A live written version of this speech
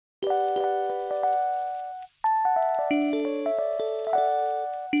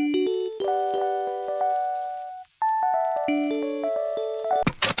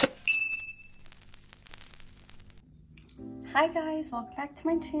guys, welcome back to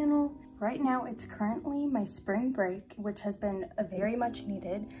my channel. Right now it's currently my spring break, which has been very much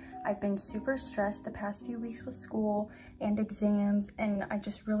needed. I've been super stressed the past few weeks with school and exams, and I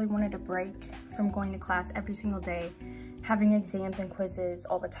just really wanted a break from going to class every single day, having exams and quizzes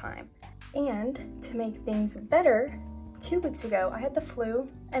all the time. And to make things better, 2 weeks ago I had the flu,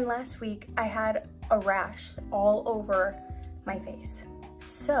 and last week I had a rash all over my face.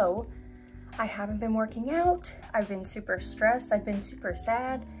 So I haven't been working out, I've been super stressed, I've been super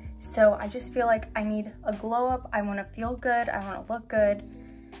sad, so I just feel like I need a glow up. I want to feel good, I want to look good.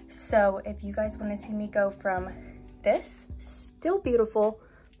 So if you guys want to see me go from this, still beautiful,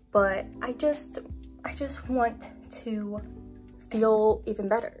 but I just want to feel even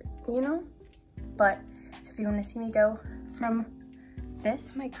better, you know? But so if you want to see me go from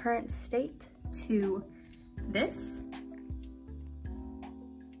this, my current state, to this,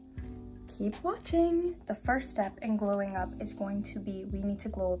 keep watching. The first step in glowing up is going to be, we need to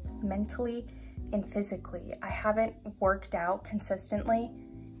glow up mentally and physically. I haven't worked out consistently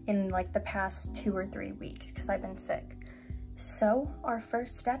in like the past 2 or 3 weeks because I've been sick. So our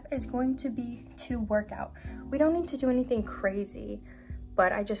first step is going to be to work out. We don't need to do anything crazy,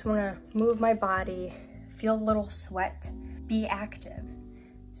 but I just want to move my body, feel a little sweat, be active.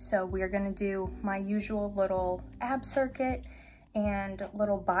 So we're gonna do my usual little ab circuit and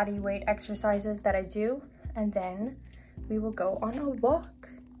little body weight exercises that I do, and then we will go on a walk.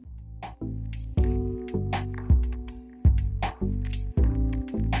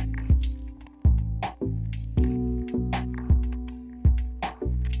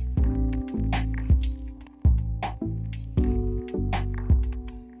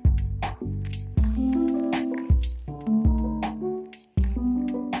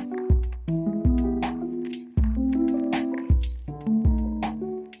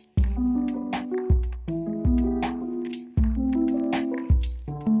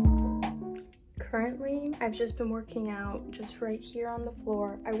 Currently, I've just been working out just right here on the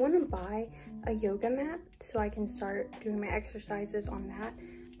floor. I want to buy a yoga mat so I can start doing my exercises on that.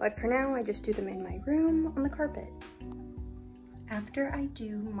 But for now, I just do them in my room on the carpet. After I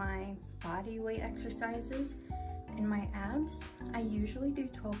do my body weight exercises and my abs, I usually do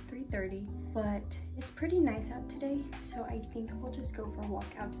 12-3-30, but it's pretty nice out today, so I think we'll just go for a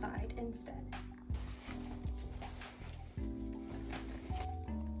walk outside instead.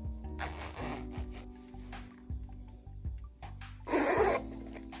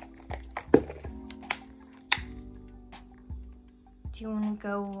 Do you want to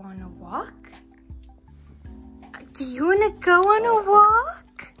go on a walk? Do you want to go on a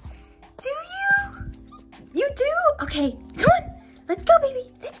walk? Do you? You do? Okay, come on. Let's go, baby.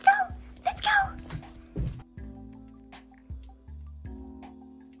 Let's go. Let's go.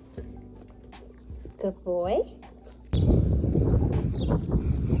 Good boy.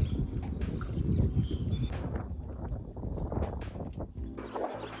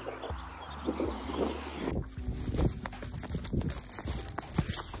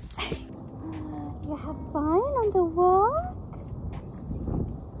 You have fun on the walk?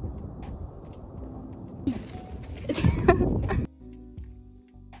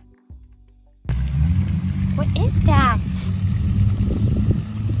 What is that?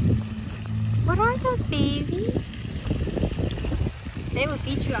 What are those, baby? They will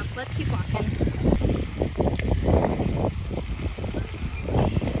beat you up. Let's keep walking.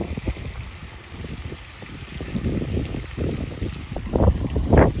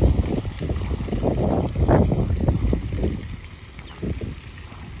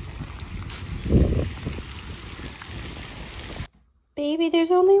 Baby,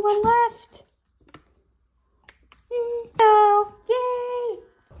 there's only one left. Oh, yay!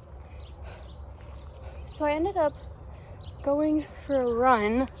 So I ended up going for a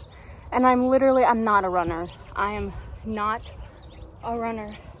run, and I'm not a runner. I am not a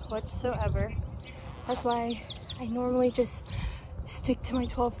runner whatsoever. That's why I normally just stick to my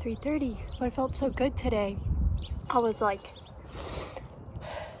 12-3-30, but it felt so good today. I was like,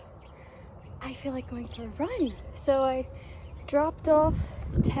 I feel like going for a run. So I dropped off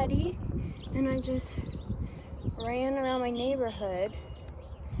Teddy and I just ran around my neighborhood.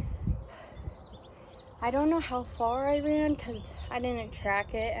 I don't know how far I ran because I didn't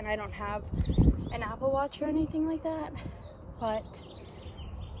track it and I don't have an Apple Watch or anything like that, but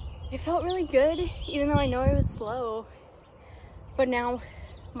it felt really good, even though I know I was slow. But now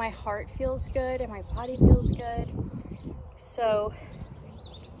my heart feels good and my body feels good. So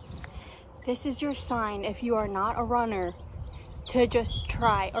this is your sign, if you are not a runner, to just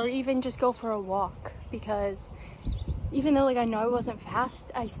try, or even just go for a walk, because even though like I know I wasn't fast,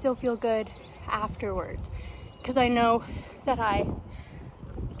 I still feel good afterwards, because I know that I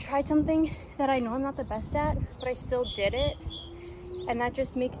tried something that I know I'm not the best at, but I still did it. And that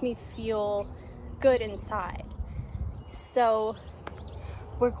just makes me feel good inside. So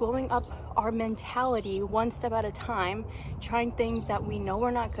we're glowing up our mentality one step at a time, trying things that we know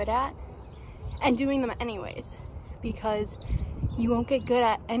we're not good at and doing them anyways, because you won't get good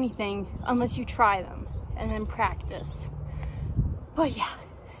at anything unless you try them and then practice. But yeah,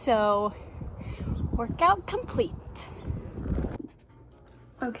 so workout complete.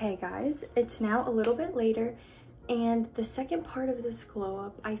 Okay guys, it's now a little bit later, and the second part of this glow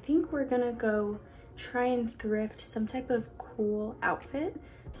up, I think we're gonna go try and thrift some type of cool outfit.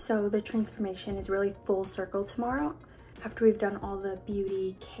 So the transformation is really full circle tomorrow after we've done all the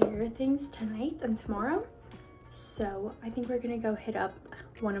beauty care things tonight and tomorrow. So I think we're gonna go hit up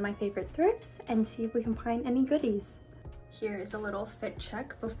one of my favorite thrifts and see if we can find any goodies. Here is a little fit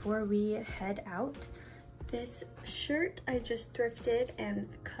check before we head out. This shirt I just thrifted and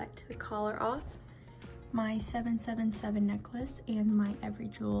cut the collar off. My 777 necklace and my Every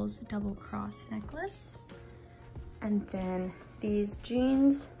Jewels double cross necklace. And then these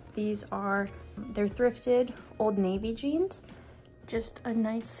jeans, they're thrifted Old Navy jeans. Just a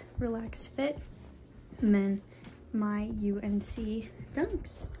nice relaxed fit. And then my UNC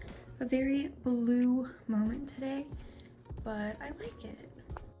Dunks. A very blue moment today, but I like it.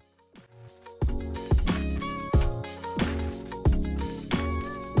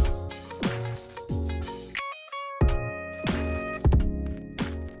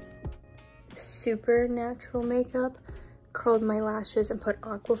 Super natural makeup, curled my lashes and put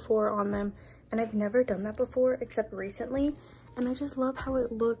Aquaphor on them, and I've never done that before except recently, and I just love how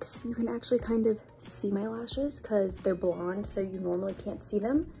it looks. You can actually kind of see my lashes because they're blonde, so you normally can't see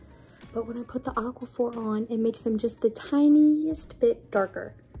them, but when I put the Aquaphor on, it makes them just the tiniest bit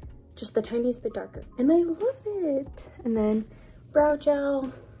darker, just the tiniest bit darker, and I love it. And then brow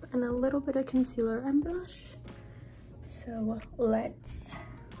gel and a little bit of concealer and blush. So let's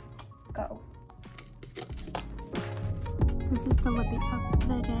go. This is the lippy of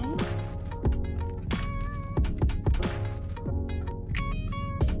the day.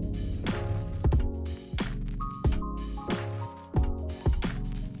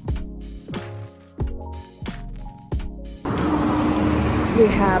 We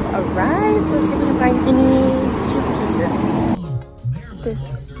have arrived. Let's see if we can find any cute pieces.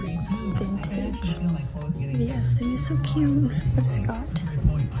 This vintage VS thing is so cute. It's got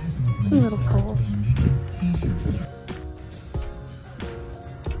some little pearls.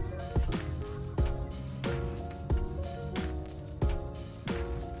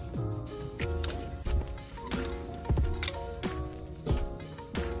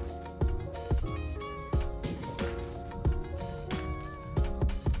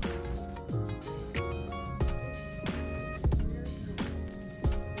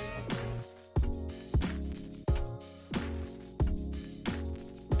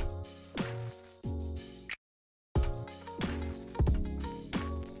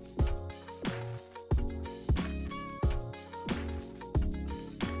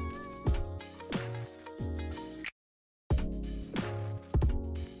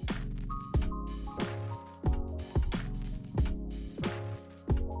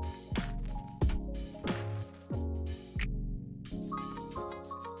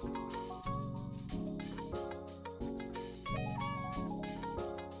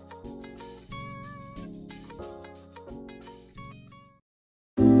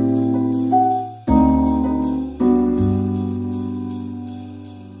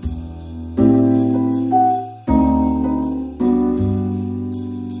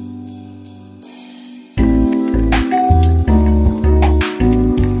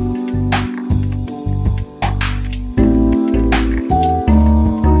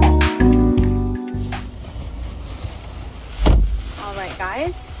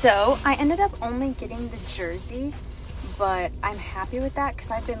 So I ended up only getting the jersey, but I'm happy with that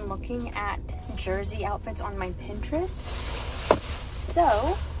because I've been looking at jersey outfits on my Pinterest.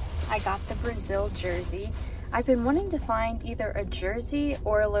 So I got the Brazil jersey. I've been wanting to find either a jersey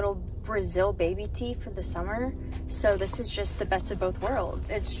or a little Brazil baby tee for the summer. So this is just the best of both worlds.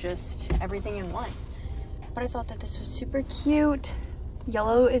 It's just everything in one. But I thought that this was super cute.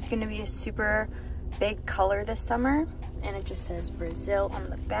 Yellow is going to be a super big color this summer. And it just says Brazil on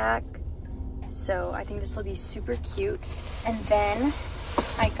the back. So I think this will be super cute. And then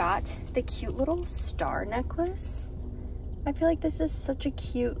I got the cute little star necklace. I feel like this is such a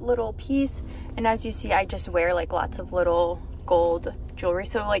cute little piece. And as you see, I just wear like lots of little gold jewelry.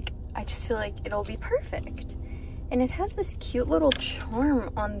 So like, I just feel like it'll be perfect. And it has this cute little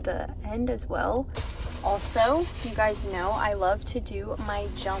charm on the end as well. Also, you guys know I love to do my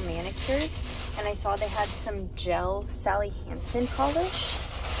gel manicures, and I saw they had some gel Sally Hansen polish.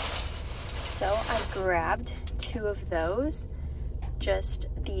 So I grabbed 2 of those, just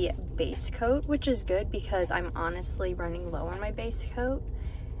the base coat, which is good because I'm honestly running low on my base coat.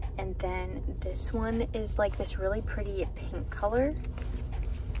 And then this one is like this really pretty pink color.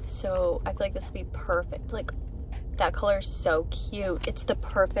 So I feel like this will be perfect. Like, that color is so cute. It's the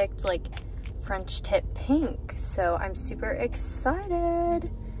perfect like French tip pink. So I'm super excited.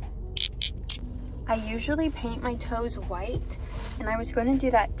 I usually paint my toes white, and I was going to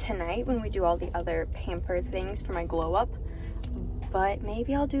do that tonight when we do all the other pamper things for my glow up, but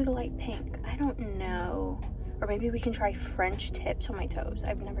maybe I'll do the light pink. I don't know. Or maybe we can try French tips on my toes.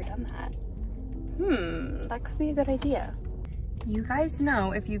 I've never done that. That could be a good idea. You guys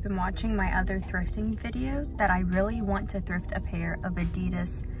know, if you've been watching my other thrifting videos, that I really want to thrift a pair of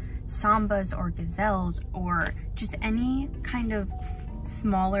Adidas Sambas or Gazelles, or just any kind of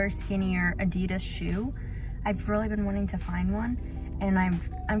smaller, skinnier Adidas shoe. I've really been wanting to find one, and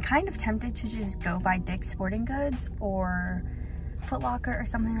I'm kind of tempted to just go by Dick's Sporting Goods or Foot Locker or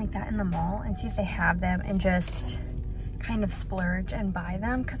something like that in the mall and see if they have them, and just kind of splurge and buy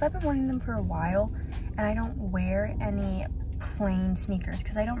them, because I've been wanting them for a while, and I don't wear any plain sneakers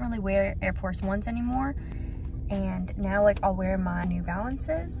because I don't really wear Air Force Ones anymore. And now, like, I'll wear my New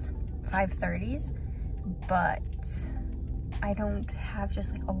Balances 530s, but I don't have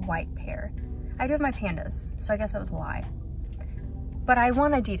just like a white pair. I do have my Pandas, so I guess that was a lie. But I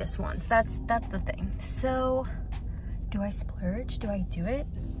want Adidas ones. That's the thing. So do I splurge? Do I do it?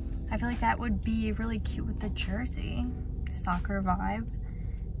 I feel like that would be really cute with the jersey. Soccer vibe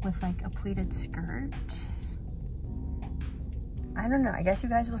with like a pleated skirt. I don't know. I guess you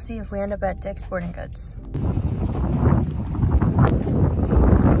guys will see if we end up at Dick's Sporting Goods.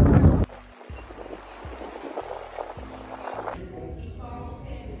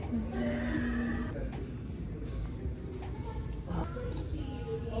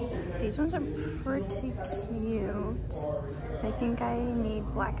 These ones are pretty cute. I think I need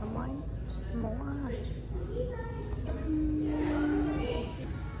black and white more.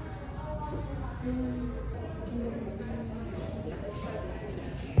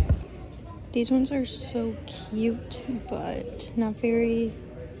 These ones are so cute, but not very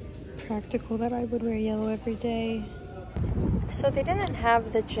practical that I would wear yellow every day. So they didn't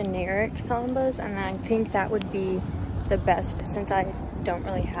have the generic Sambas, and I think that would be the best since I don't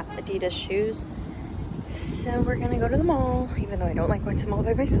really have Adidas shoes. So we're gonna go to the mall, even though I don't like going to the mall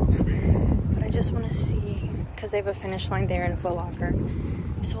by myself. But I just want to see, because they have a Finish Line there and a Foot Locker.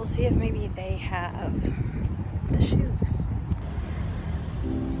 So we'll see if maybe they have the shoes.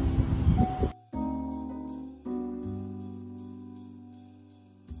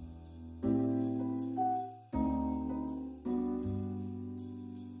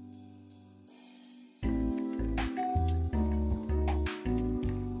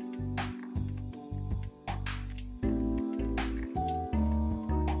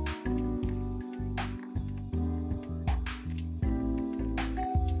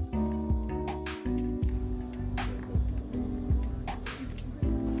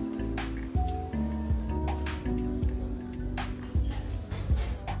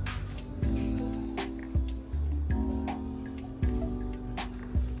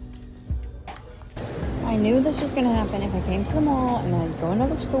 I knew this was gonna happen if I came to the mall and then I'd go in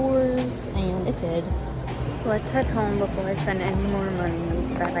other stores, and it did. Let's head home before I spend any more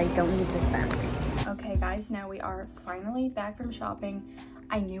money that I don't need to spend. Okay guys, now we are finally back from shopping.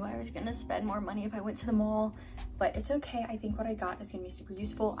 I knew I was gonna spend more money if I went to the mall, but it's okay. I think what I got is gonna be super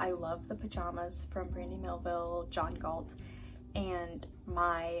useful. I love the pajamas from Brandy Melville, John Galt, and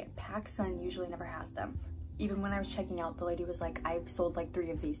my PacSun usually never has them. Even when I was checking out, the lady was like, I've sold like 3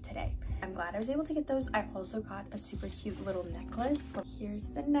 of these today. I'm glad I was able to get those. I also got a super cute little necklace. Here's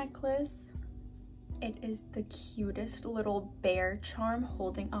the necklace. It is the cutest little bear charm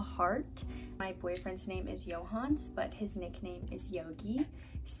holding a heart. My boyfriend's name is Johans, but his nickname is Yogi.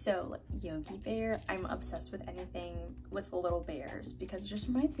 So Yogi Bear, I'm obsessed with anything with little bears because it just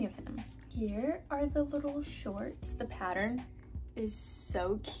reminds me of him. Here are the little shorts. The pattern is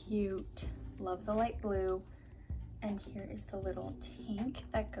so cute. Love the light blue. And here is the little tank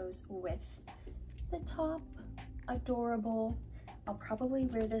that goes with the top. Adorable. I'll probably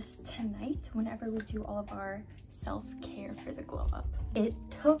wear this tonight whenever we do all of our self-care for the glow up. It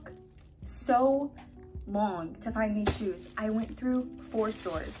took so long to find these shoes. I went through 4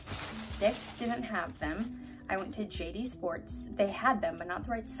 stores. Dick's didn't have them. I went to JD Sports. They had them, but not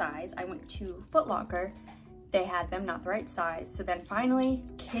the right size. I went to Foot Locker. they had them not the right size. So then finally,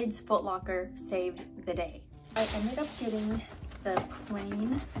 Kids Foot Locker saved the day. I ended up getting the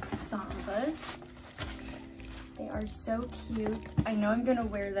plain Sambas. They are so cute. I know I'm gonna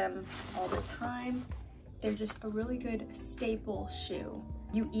wear them all the time. They're just a really good staple shoe.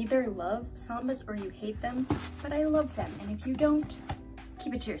 You either love Sambas or you hate them, but I love them. And if you don't,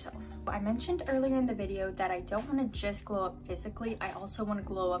 keep it to yourself. I mentioned earlier in the video that I don't want to just glow up physically, I also want to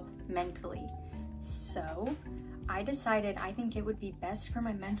glow up mentally. So I decided I think it would be best for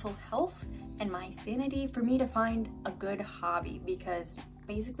my mental health and my sanity for me to find a good hobby, because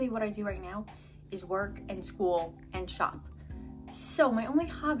basically what I do right now is work and school and shop. So my only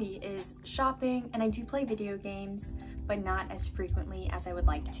hobby is shopping, and I do play video games, but not as frequently as I would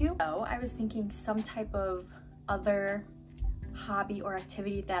like to. So I was thinking some type of other hobby or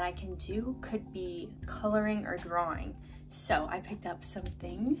activity that I can do could be coloring or drawing. So I picked up some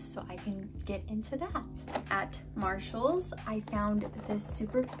things so I can get into that. At Marshall's, I found this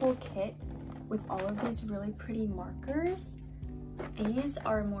super cool kit with all of these really pretty markers. These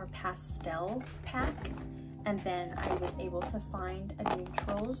are a more pastel pack, and then I was able to find a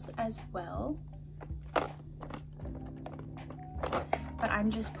neutrals as well. But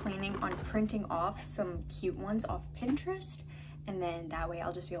I'm just planning on printing off some cute ones off Pinterest, and then that way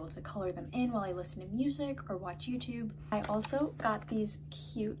I'll just be able to color them in while I listen to music or watch YouTube. I also got these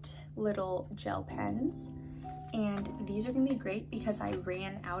cute little gel pens, and these are gonna be great because I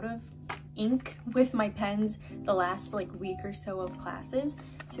ran out of ink with my pens the last like week or so of classes.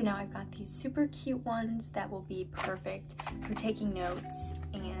 So now I've got these super cute ones that will be perfect for taking notes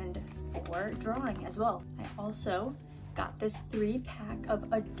and for drawing as well. I also got this 3-pack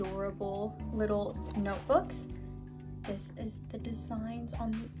of adorable little notebooks. This is the designs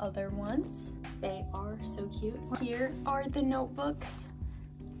on the other ones. They are so cute. Here are the notebooks.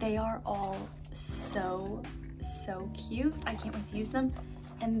 They are all so cute. I can't wait to use them.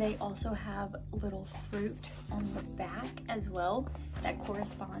 And they also have little fruit on the back as well that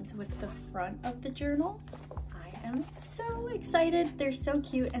corresponds with the front of the journal. I am so excited. They're so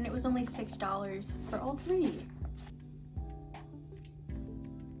cute, and it was only $6 for all 3.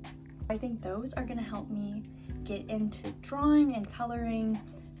 I think those are gonna help me get into drawing and coloring,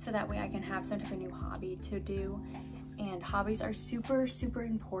 so that way I can have some type of new hobby to do. And hobbies are super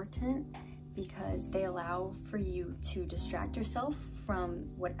important because they allow for you to distract yourself from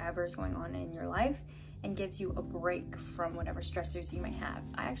whatever's going on in your life and gives you a break from whatever stressors you might have.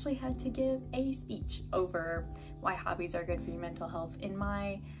 I actually had to give a speech over why hobbies are good for your mental health in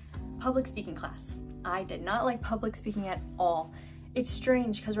my public speaking class. I did not like public speaking at all. It's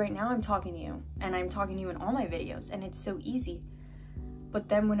strange because right now I'm talking to you, and I'm talking to you in all my videos, and it's so easy. But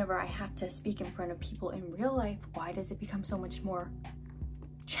then whenever I have to speak in front of people in real life, why does it become so much more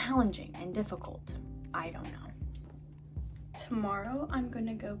challenging and difficult? I don't know. Tomorrow I'm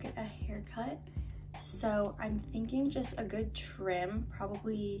gonna go get a haircut, so I'm thinking just a good trim,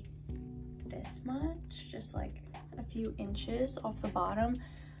 probably this much, just like a few inches off the bottom,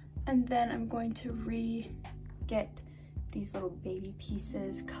 and then I'm going to get these little baby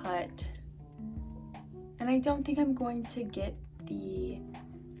pieces cut. And I don't think I'm going to get the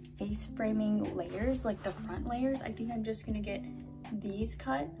face framing layers, like the front layers. I think I'm just gonna get these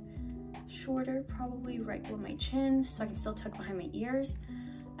cut shorter, probably right below my chin, so I can still tuck behind my ears,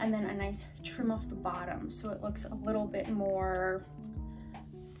 and then a nice trim off the bottom so it looks a little bit more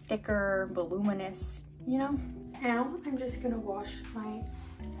thicker, voluminous, you know? Now I'm just gonna wash my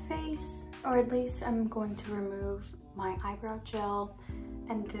face, or at least I'm going to remove my eyebrow gel,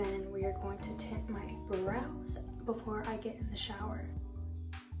 and then we are going to tint my brows before I get in the shower.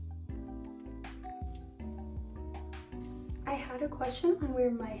 I had a question on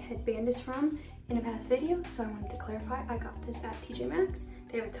where my headband is from in a past video, so I wanted to clarify. I got this at TJ Maxx.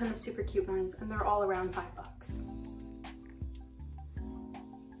 They have a ton of super cute ones, and they're all around $5.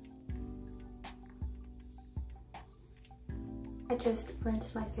 I just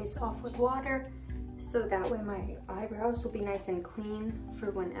rinsed my face off with water, so that way my eyebrows will be nice and clean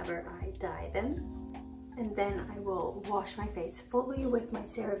for whenever I dye them. And then I will wash my face fully with my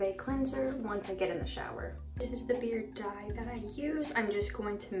CeraVe cleanser once I get in the shower. This is the beard dye that I use. I'm just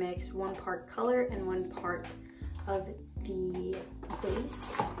going to mix 1 part color and 1 part of the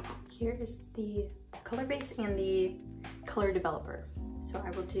base. Here is the color base and the color developer. So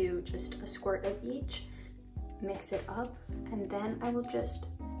I will do just a squirt of each, mix it up, and then I will just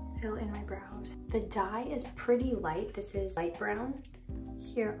fill in my brows. The dye is pretty light. This is light brown.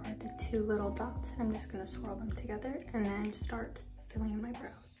 Here are the 2 little dots. I'm just gonna swirl them together and then start filling in my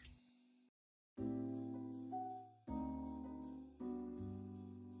brows.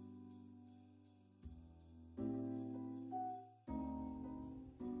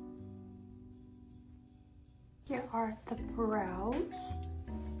 are the brows.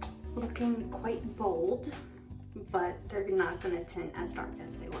 Looking quite bold, but they're not gonna tint as dark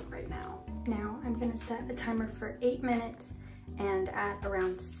as they look right now. Now I'm gonna set a timer for 8 minutes, and at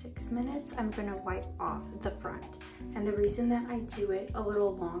around 6 minutes, I'm gonna wipe off the front. And the reason that I do it a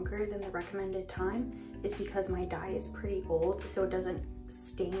little longer than the recommended time is because my dye is pretty old, so it doesn't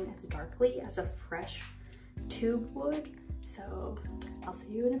stain as darkly as a fresh tube would. So I'll see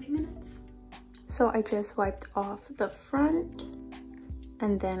you in a few minutes. So I just wiped off the front,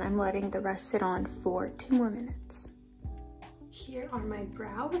 and then I'm letting the rest sit on for 2 more minutes. Here are my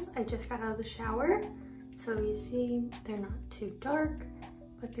brows. I just got out of the shower. So you see, they're not too dark,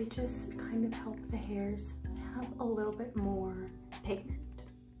 but they just kind of help the hairs have a little bit more pigment.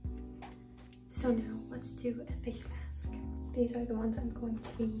 So now let's do a face mask. These are the ones I'm going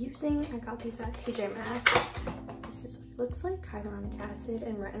to be using. I got these at TJ Maxx. This is what it looks like, hyaluronic acid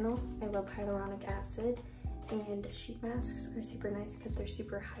and retinol. I love hyaluronic acid, and sheet masks are super nice because they're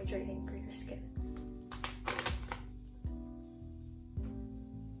super hydrating for your skin.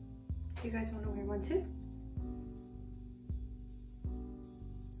 Do you guys want to wear one too?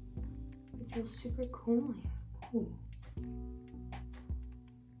 It feels super cooling. Ooh.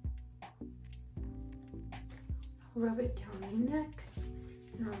 Rub it down my neck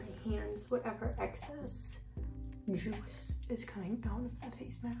and on my hands, whatever excess juice is coming out of the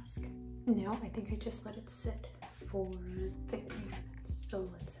face mask. Now I think I just let it sit for 15 minutes. So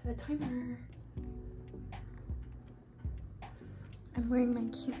let's set a timer. I'm wearing my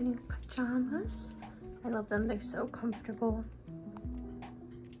cute new pajamas. I love them, they're so comfortable.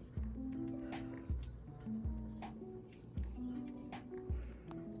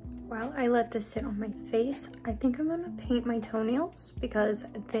 While I let this sit on my face, I think I'm gonna paint my toenails because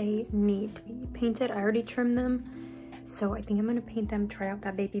they need to be painted. I already trimmed them, so I think I'm gonna paint them, try out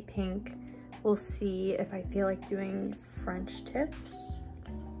that baby pink. We'll see if I feel like doing French tips.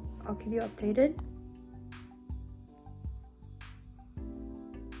 I'll keep you updated.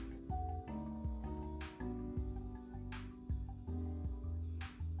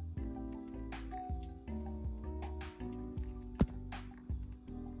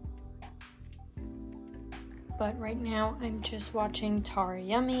 But right now, I'm just watching Tara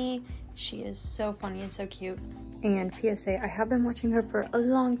Yummy. She is so funny and so cute. And PSA, I have been watching her for a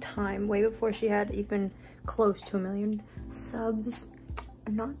long time, way before she had even close to 1 million subs.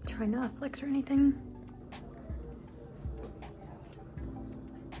 I'm not trying to flex or anything.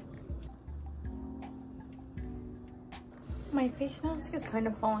 My face mask is kind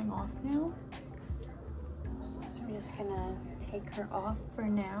of falling off now. So I'm just gonna take her off for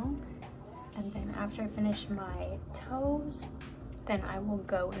now. And then after I finish my toes, then I will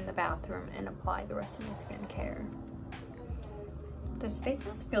go in the bathroom and apply the rest of my skincare. This face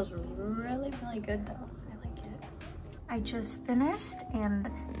mask feels really, really good though. I like it. I just finished, and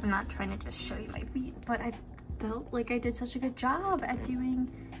I'm not trying to just show you my feet, but I felt like I did such a good job at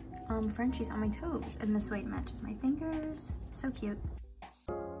doing Frenchies on my toes. And this way it matches my fingers. So cute.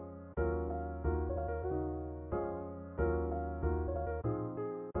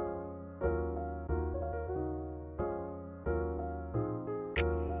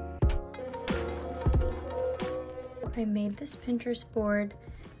 I made this Pinterest board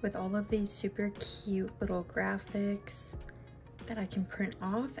with all of these super cute little graphics that I can print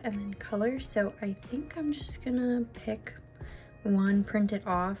off and then color. So I think I'm just gonna pick one, print it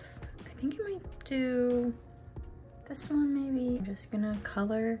off. I think I might do this one maybe. I'm just gonna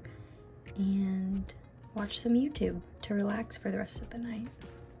color and watch some YouTube to relax for the rest of the night.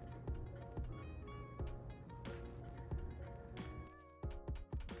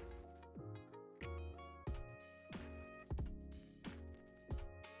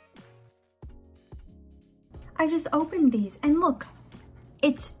 I just opened these and look,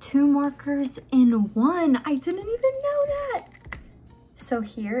 it's 2 markers in 1. I didn't even know that. So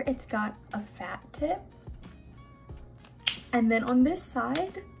here it's got a fat tip, and then on this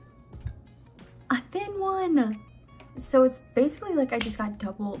side, a thin one. So it's basically like I just got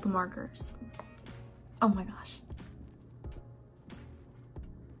double the markers. Oh my gosh.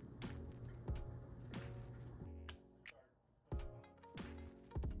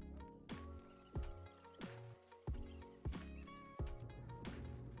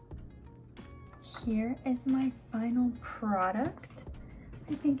 Here is my final product.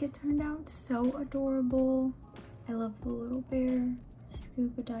 I think it turned out so adorable. I love the little bear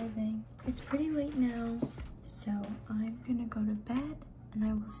scuba diving. It's pretty late now, so I'm gonna go to bed, and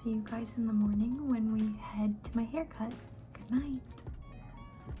I will see you guys in the morning when we head to my haircut. Good night.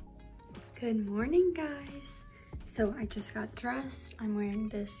 Good morning, guys. So I just got dressed. I'm wearing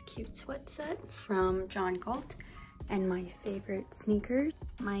this cute sweat set from John Galt. and my favorite sneakers,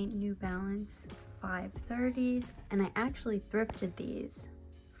 my New Balance 530s, and I actually thrifted these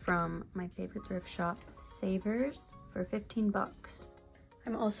from my favorite thrift shop, Savers, for 15 bucks.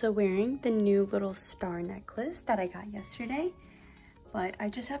 I'm also wearing the new little star necklace that I got yesterday, but I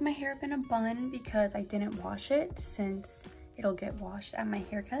just have my hair up in a bun because I didn't wash it since it'll get washed at my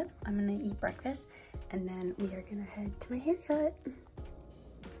haircut. I'm gonna eat breakfast and then we are gonna head to my haircut.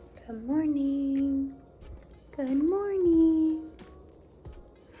 Good morning. Good morning.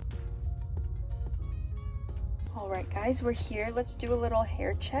 All right, guys, we're here. Let's do a little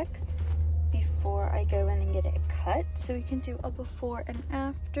hair check before I go in and get it cut so we can do a before and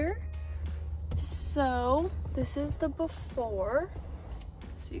after. So this is the before,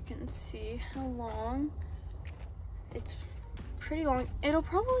 so you can see how long. It's pretty long. It'll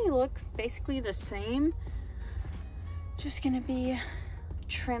probably look basically the same, just gonna be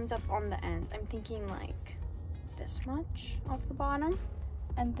trimmed up on the ends. I'm thinking like this much off the bottom,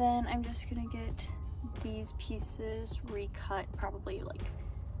 and then I'm just gonna get these pieces recut probably like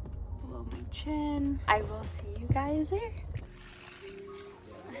below my chin. I will see you guys there.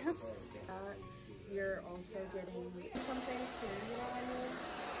 You're also getting something too, you know what I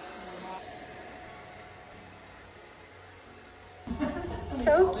mean?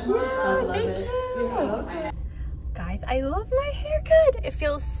 So cute, thank you. Guys, I love my haircut. It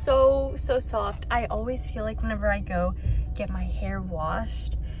feels so soft. I always feel like whenever I go get my hair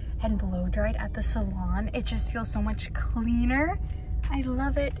washed and blow dried at the salon, it just feels so much cleaner. I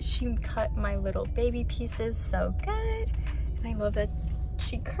love it. She cut my little baby pieces so good, and I love that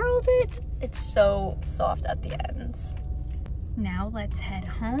she curled it. It's so soft at the ends. Now let's head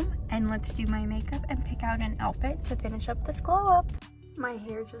home and let's do my makeup and pick out an outfit to finish up this glow up. My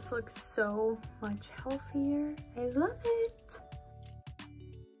hair just looks so much healthier. I love it.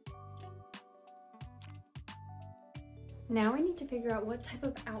 Now I need to figure out what type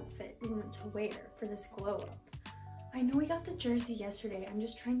of outfit we want to wear for this glow up. I know we got the jersey yesterday. I'm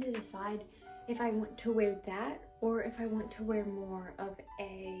just trying to decide if I want to wear that or if I want to wear more of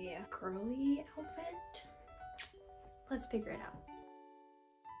a girly outfit. Let's figure it out.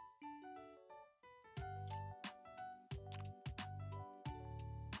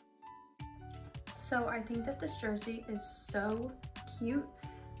 So I think that this jersey is so cute,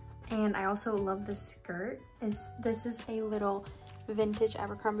 and I also love this skirt. This is a little vintage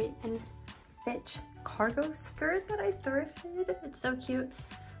Abercrombie and Fitch cargo skirt that I thrifted. It's so cute,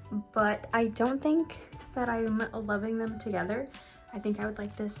 but I don't think that I'm loving them together. I think I would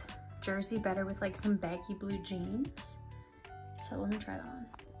like this jersey better with like some baggy blue jeans. So let me try that on.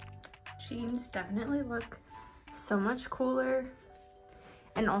 Jeans definitely look so much cooler.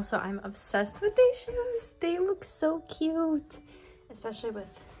 And also I'm obsessed with these shoes. They look so cute, especially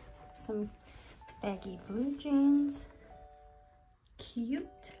with some baggy blue jeans.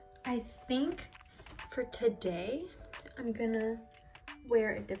 Cute. I think for today, I'm gonna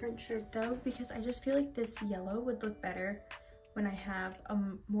wear a different shirt though, because I just feel like this yellow would look better when I have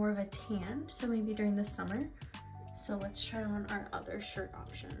more of a tan, so maybe during the summer. So let's try on our other shirt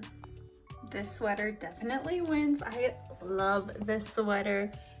option. This sweater definitely wins. I love this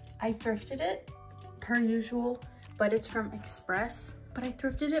sweater. I thrifted it per usual, but it's from Express, but I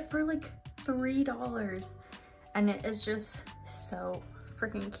thrifted it for like $3 and it is just so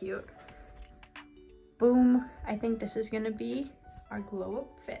freaking cute. Boom. I think this is gonna be our glow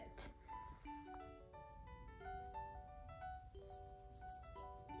up fit.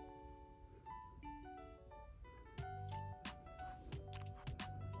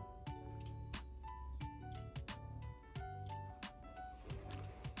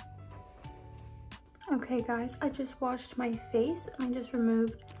 Okay guys, I just washed my face. I just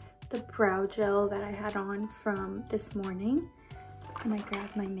removed the brow gel that I had on from this morning, and I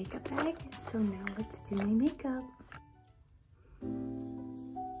grabbed my makeup bag. So now let's do my makeup.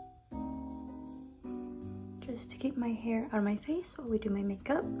 Just to keep my hair out of my face while we do my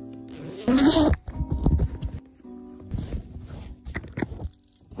makeup.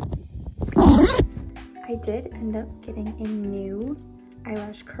 I did end up getting a new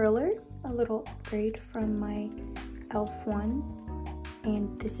eyelash curler, a little upgrade from my e.l.f. one,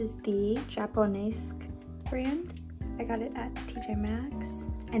 and this is the Japonesque brand. I got it at TJ Maxx,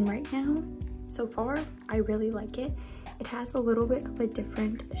 and right now, so far, I really like it. It has a little bit of a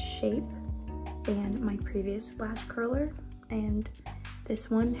different shape than my previous lash curler, and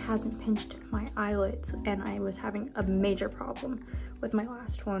this one hasn't pinched my eyelids, and I was having a major problem with my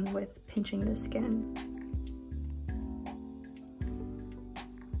last one with pinching the skin.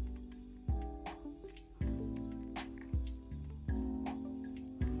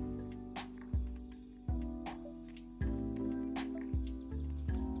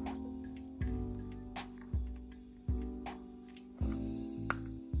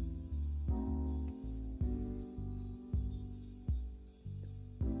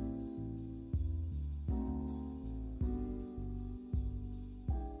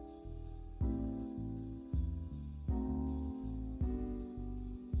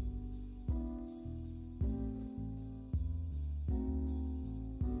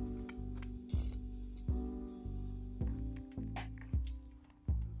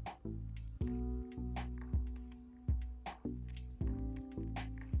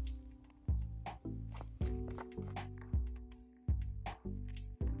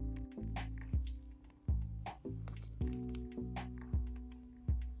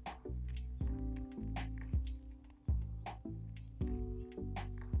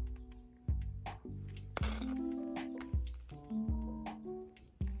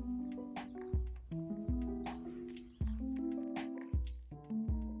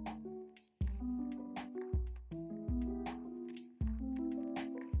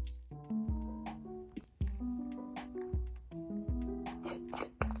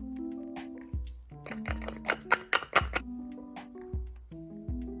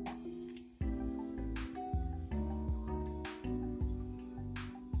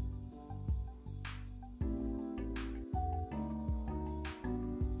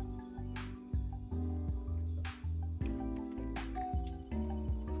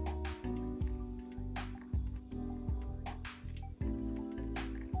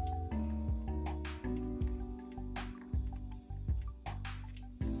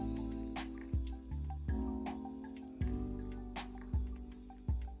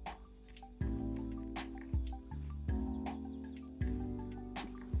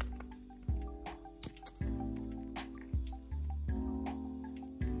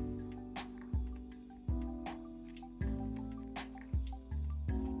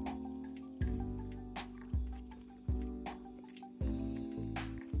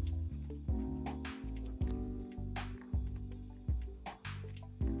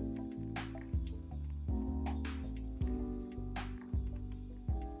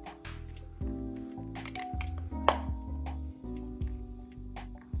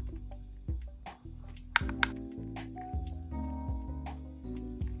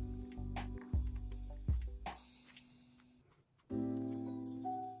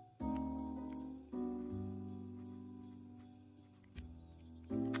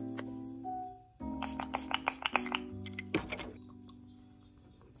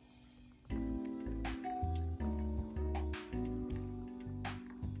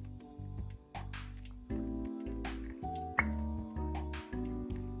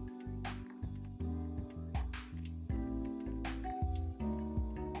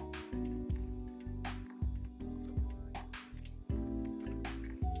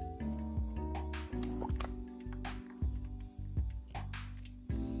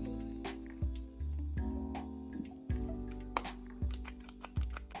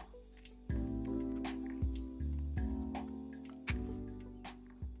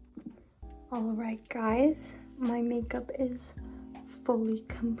 All right, guys, my makeup is fully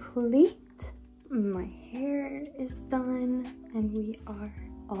complete. My hair is done, and we are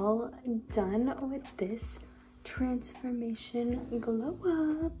all done with this transformation glow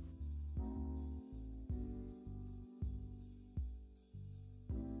up.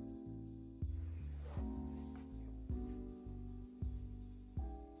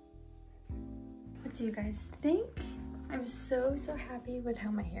 What do you guys think? I'm so happy with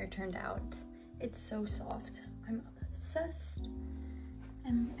how my hair turned out. It's so soft. I'm obsessed.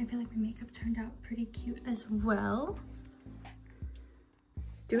 And I feel like my makeup turned out pretty cute as well.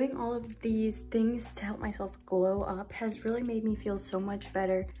 Doing all of these things to help myself glow up has really made me feel so much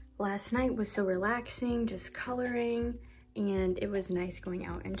better. Last night was so relaxing, just coloring, and it was nice going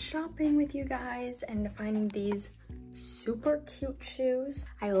out and shopping with you guys and finding these super cute shoes.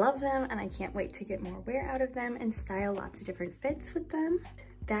 I love them and I can't wait to get more wear out of them and style lots of different fits with them.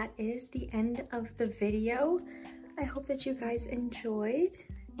 That is the end of the video. I hope that you guys enjoyed,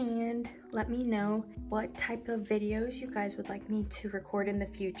 and let me know what type of videos you guys would like me to record in the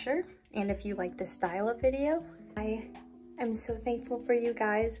future, and if you like this style of video. I am so thankful for you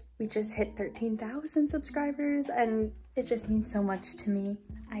guys. We just hit 13,000 subscribers and it just means so much to me.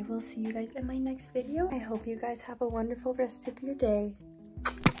 I will see you guys in my next video. I hope you guys have a wonderful rest of your day.